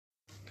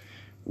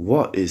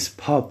What is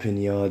poppin',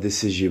 y'all?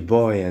 This is your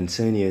boy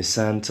Antonio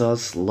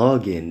Santos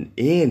logging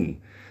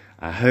in.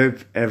 I hope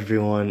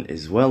everyone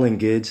is well and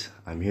good.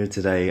 I'm here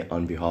today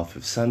on behalf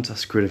of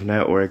Santos Creative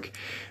Network,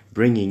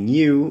 bringing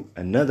you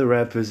another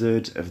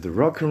episode of the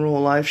Rock and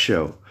Roll Live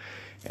Show.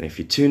 And if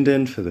you tuned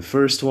in for the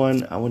first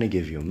one, I want to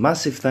give you a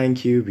massive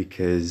thank you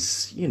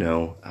because,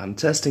 I'm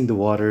testing the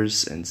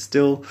waters and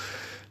still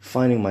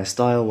finding my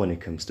style when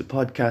it comes to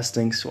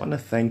podcasting. So I want to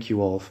thank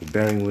you all for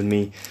bearing with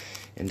me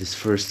in this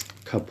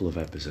first couple of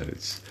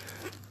episodes.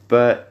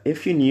 But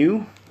if you're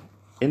new,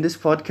 in this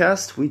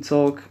podcast, we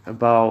talk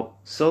about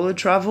solo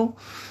travel,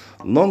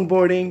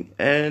 longboarding,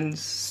 and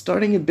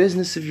starting a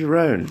business of your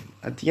own.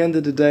 At the end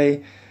of the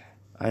day,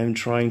 I'm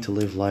trying to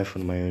live life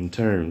on my own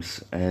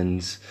terms,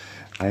 and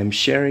I'm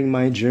sharing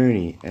my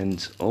journey.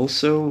 And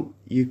also,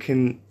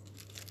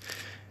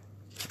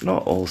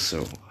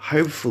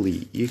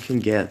 hopefully, you can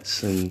get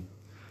some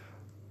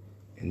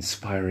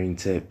inspiring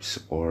tips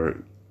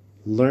or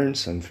learn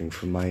something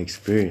from my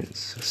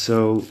experience.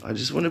 So I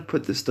just want to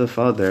put this stuff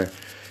out there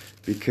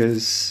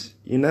because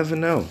you never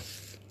know.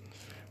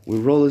 We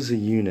roll as a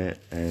unit,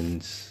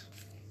 and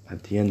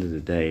at the end of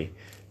the day,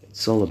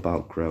 it's all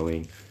about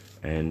growing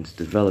and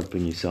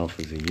developing yourself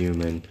as a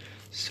human.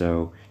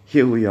 So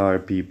here we are,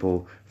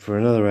 people, for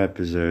another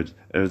episode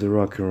of the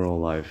Rock and Roll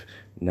Life,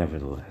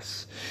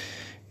 nevertheless.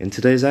 In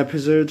today's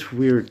episode,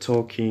 we're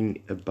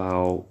talking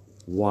about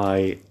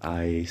why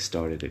I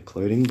started a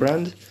clothing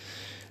brand,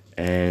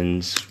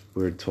 and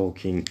we're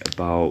talking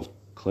about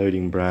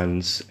clothing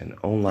brands and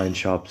online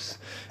shops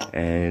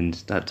and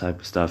that type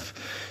of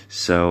stuff.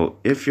 So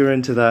if you're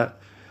into that,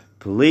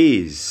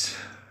 please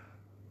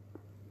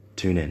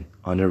tune in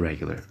on a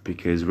regular,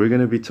 because we're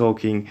going to be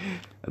talking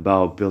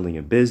about building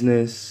a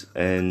business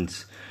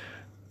and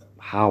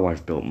how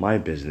I've built my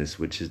business,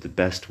 which is the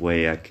best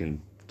way I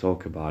can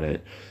talk about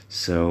it.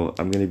 So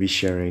I'm going to be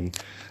sharing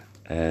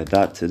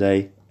that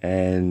today.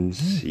 And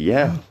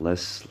yeah,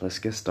 let's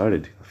get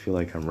started. I feel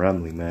like I'm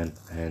rambling, man,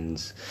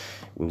 and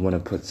we want to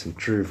put some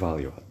true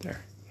value out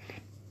there.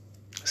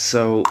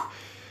 So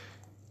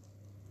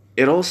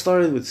it all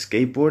started with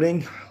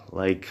skateboarding.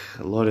 Like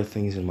a lot of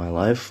things in my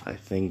life, I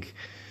think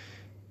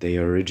they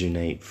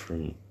originate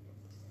from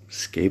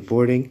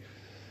skateboarding.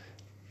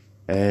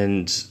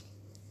 And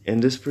in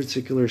this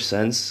particular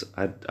sense,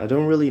 I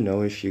don't really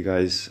know if you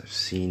guys have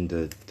seen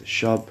the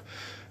shop.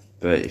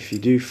 But if you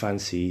do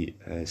fancy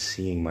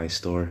seeing my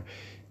store,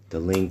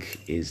 the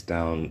link is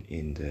down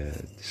in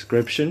the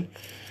description.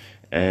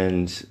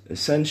 And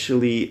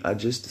essentially, I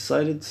just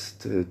decided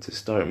to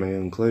start my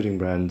own clothing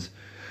brand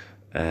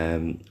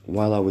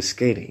while I was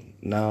skating.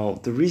 Now,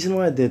 the reason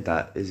why I did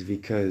that is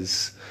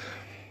because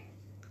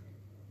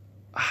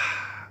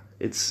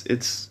I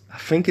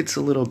think it's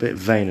a little bit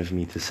vain of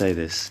me to say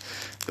this,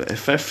 but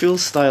if I feel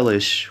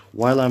stylish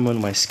while I'm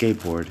on my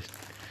skateboard,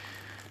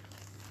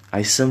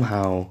 I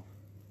somehow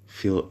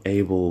feel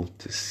able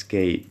to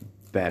skate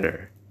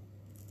better.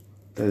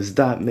 Does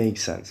that make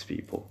sense,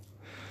 people?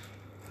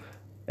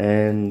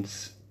 And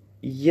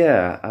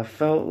yeah, I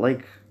felt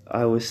like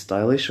I was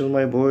stylish on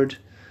my board,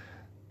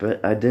 but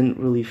I didn't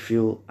really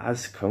feel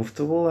as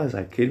comfortable as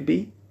I could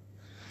be.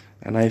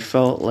 And I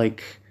felt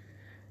like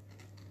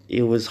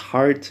it was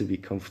hard to be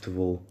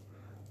comfortable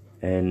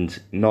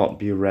and not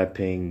be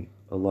repping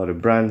a lot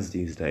of brands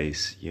these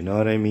days. You know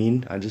what I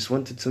mean? I just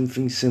wanted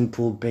something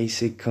simple,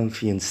 basic,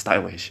 comfy, and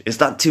stylish. Is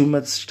that too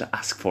much to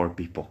ask for,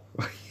 people?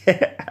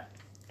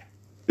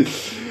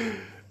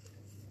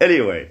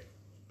 Anyway,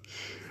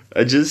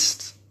 I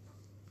just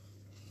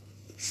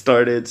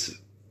started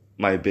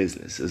my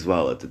business as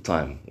well at the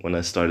time when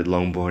I started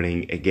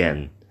longboarding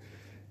again.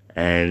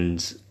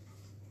 And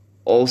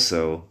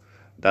also,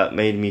 that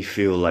made me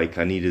feel like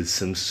I needed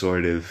some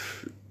sort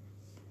of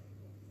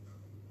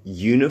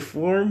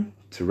uniform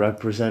to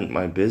represent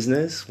my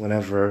business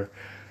whenever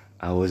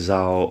I was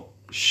out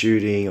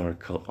shooting or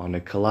on a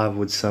collab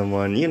with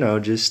someone,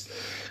 just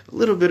a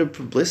little bit of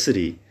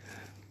publicity.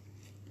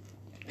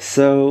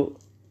 So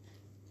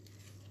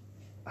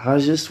I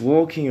was just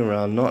walking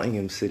around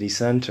Nottingham city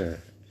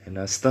centre, and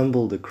I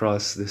stumbled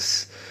across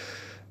this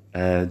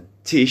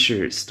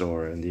t-shirt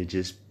store, and they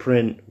just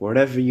print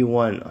whatever you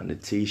want on the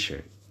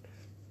t-shirt.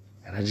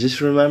 And I just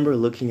remember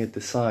looking at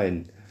the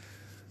sign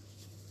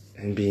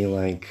and being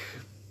like,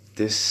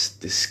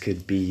 this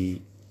could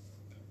be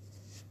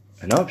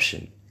an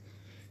option,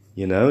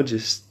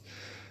 just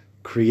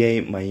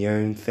create my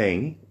own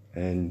thing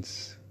and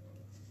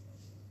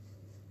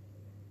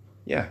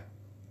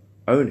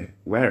own it,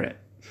 wear it.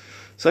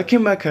 So I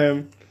came back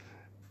home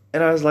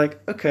and I was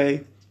like,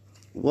 okay,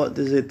 what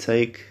does it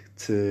take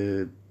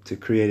to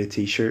create a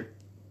t-shirt?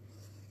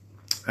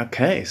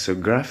 Okay, so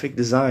graphic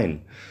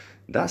design,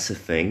 that's a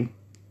thing.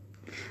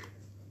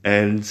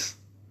 And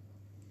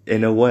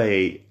in a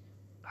way,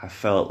 I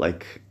felt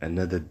like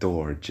another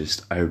door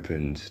just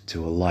opened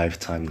to a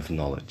lifetime of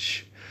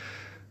knowledge.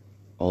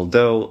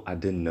 Although I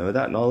didn't know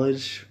that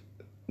knowledge,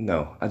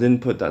 no, I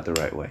didn't put that the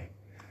right way.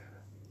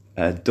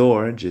 a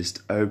door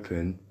just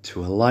opened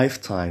to a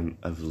lifetime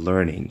of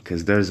learning,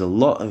 because there's a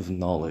lot of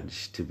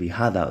knowledge to be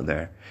had out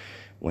there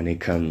when it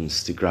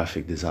comes to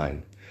graphic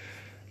design.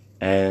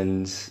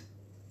 And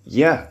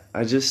yeah,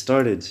 I just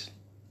started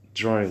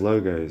drawing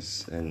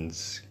logos and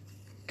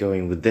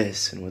going with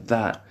this and with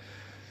that.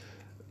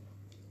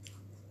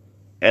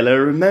 And I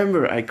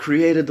remember I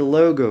created the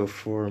logo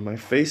for my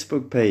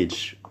Facebook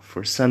page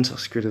for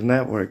Santos Creative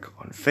Network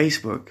on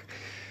Facebook,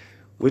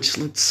 which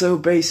looked so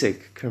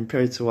basic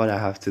compared to what I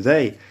have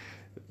today.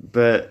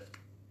 But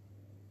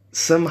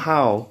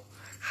somehow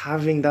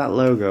having that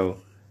logo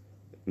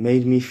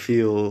made me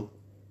feel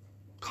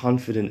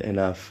confident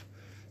enough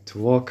to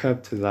walk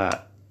up to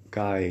that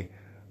guy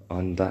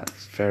on that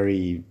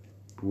very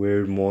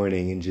weird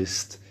morning and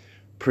just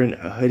print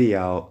a hoodie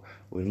out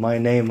with my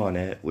name on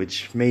it,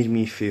 which made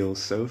me feel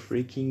so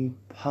freaking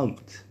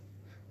pumped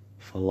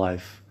for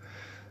life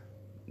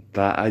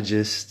that I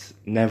just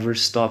never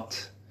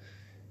stopped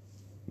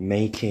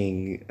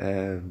making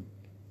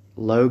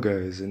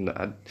logos. And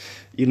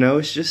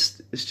it's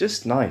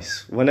just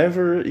nice.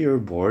 Whenever you're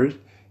bored,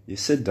 you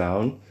sit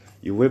down,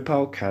 you whip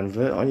out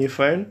Canva on your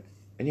phone,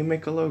 and you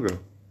make a logo,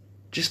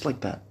 just like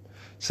that.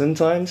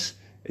 Sometimes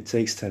it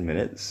takes 10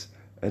 minutes,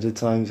 other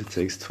times it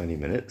takes 20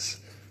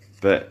 minutes,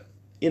 but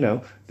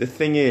the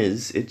thing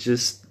is, it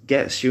just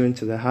gets you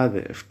into the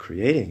habit of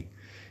creating.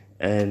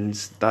 And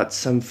that's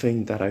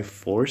something that I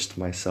forced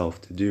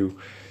myself to do,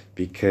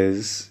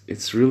 because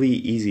it's really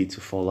easy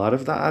to fall out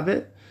of that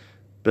habit,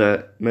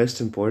 but most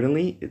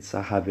importantly, it's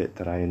a habit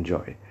that I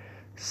enjoy.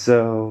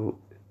 So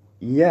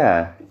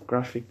yeah,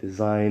 graphic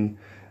design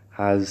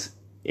has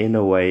in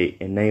a way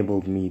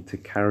enabled me to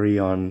carry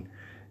on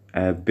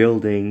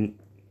building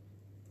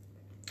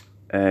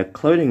a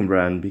clothing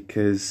brand,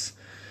 because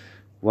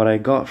what I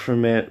got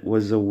from it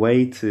was a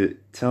way to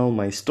tell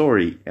my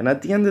story. And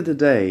at the end of the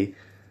day,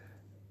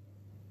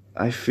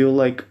 I feel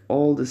like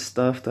all the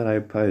stuff that I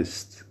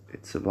post,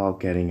 it's about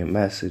getting a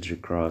message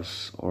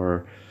across,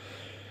 or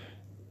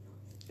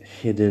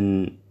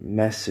hidden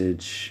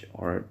message,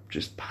 or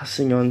just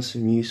passing on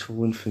some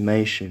useful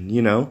information.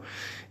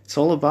 It's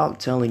all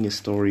about telling a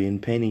story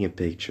and painting a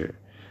picture.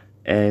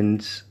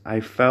 And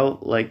I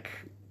felt like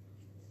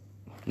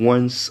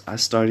once I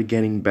started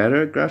getting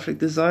better at graphic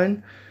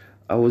design,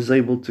 I was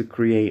able to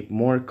create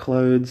more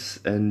clothes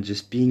and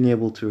just being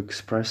able to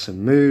express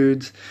some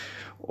moods,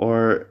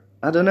 or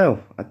I don't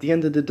know. At the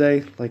end of the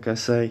day, like I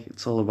say,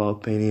 it's all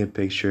about painting a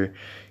picture.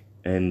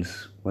 And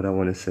what I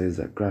want to say is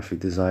that graphic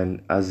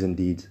design has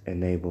indeed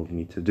enabled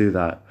me to do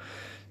that.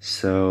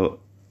 So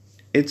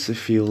it's a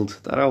field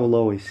that I will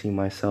always see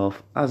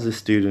myself as a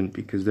student,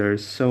 because there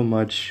is so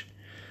much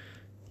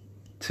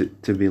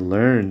to be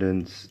learned,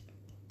 and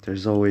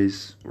there's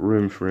always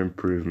room for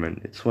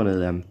improvement. It's one of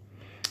them.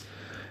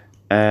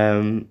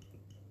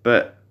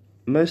 But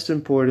most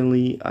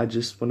importantly, I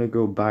just want to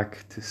go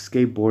back to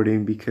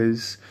skateboarding,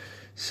 because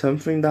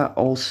something that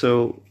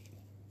also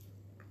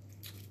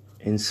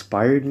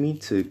inspired me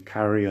to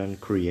carry on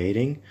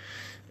creating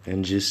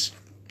and just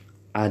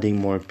adding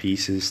more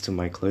pieces to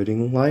my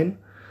clothing line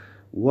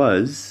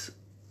was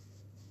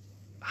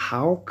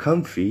how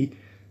comfy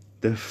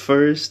the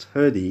first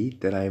hoodie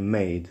that I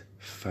made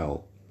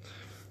felt.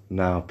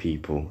 Now,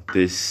 people,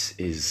 this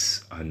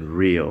is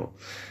unreal.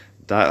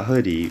 That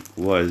hoodie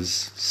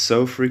was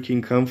so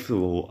freaking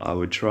comfortable, I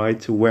would try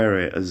to wear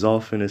it as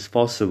often as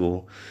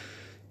possible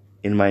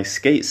in my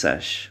skate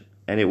sesh.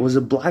 And it was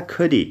a black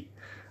hoodie.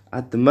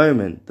 At the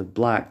moment, the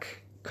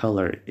black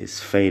color is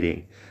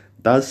fading.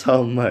 That's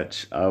how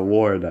much I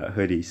wore that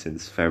hoodie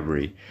since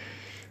February.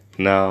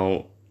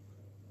 Now,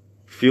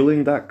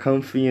 feeling that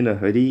comfy in a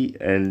hoodie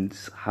and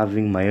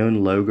having my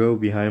own logo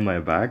behind my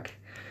back,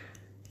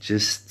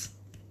 just,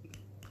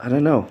 I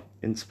don't know,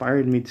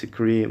 inspired me to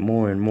create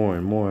more and more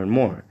and more and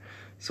more.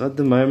 So at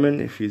the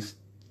moment, if you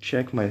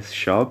check my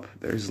shop,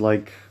 there's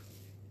like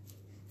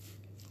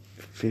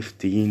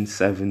 15,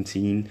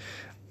 17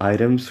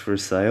 items for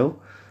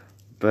sale.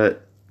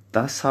 But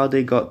that's how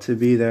they got to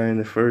be there in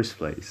the first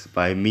place,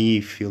 by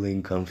me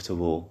feeling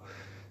comfortable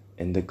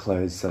in the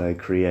clothes that I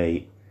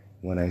create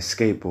when I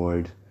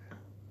skateboard.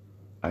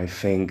 I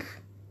think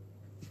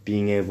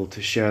being able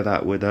to share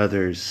that with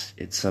others,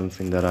 it's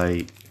something that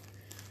I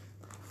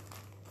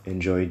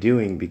enjoy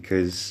doing,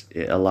 because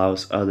it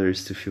allows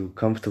others to feel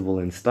comfortable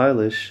and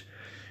stylish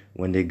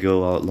when they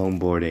go out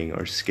longboarding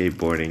or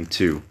skateboarding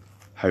too,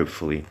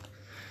 hopefully.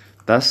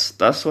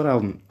 That's what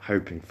I'm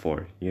hoping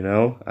for,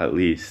 at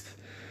least.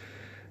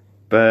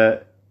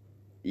 But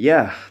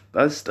yeah,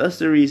 that's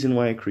the reason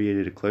why I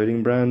created a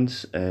clothing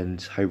brand,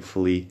 and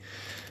hopefully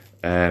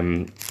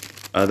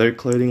other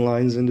clothing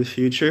lines in the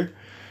future.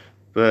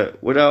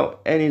 But without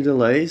any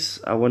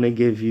delays, I want to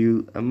give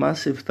you a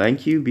massive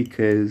thank you,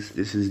 because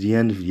this is the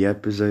end of the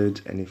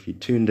episode, and if you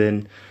tuned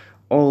in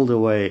all the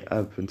way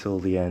up until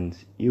the end,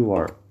 you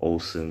are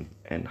awesome,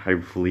 and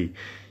hopefully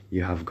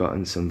you have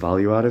gotten some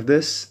value out of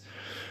this.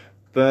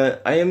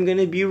 But I am going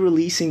to be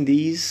releasing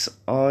these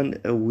on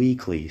a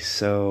weekly,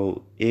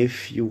 so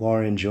if you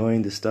are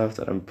enjoying the stuff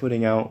that I'm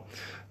putting out,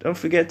 don't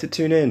forget to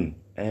tune in.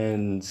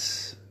 and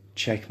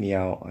check me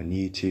out on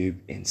YouTube,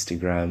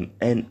 Instagram,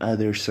 and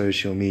other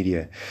social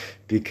media,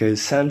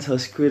 because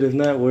Santos Creative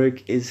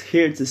Network is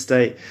here to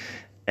stay,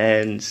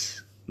 and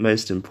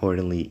most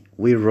importantly,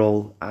 we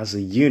roll as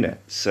a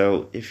unit.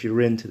 So if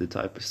you're into the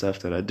type of stuff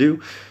that I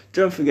do,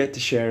 don't forget to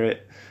share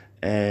it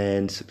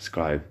and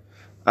subscribe.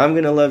 I'm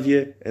gonna love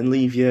you and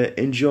leave you.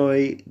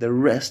 Enjoy the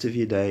rest of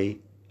your day,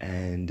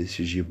 and this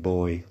is your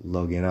boy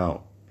logging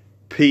out.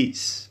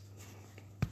 Peace.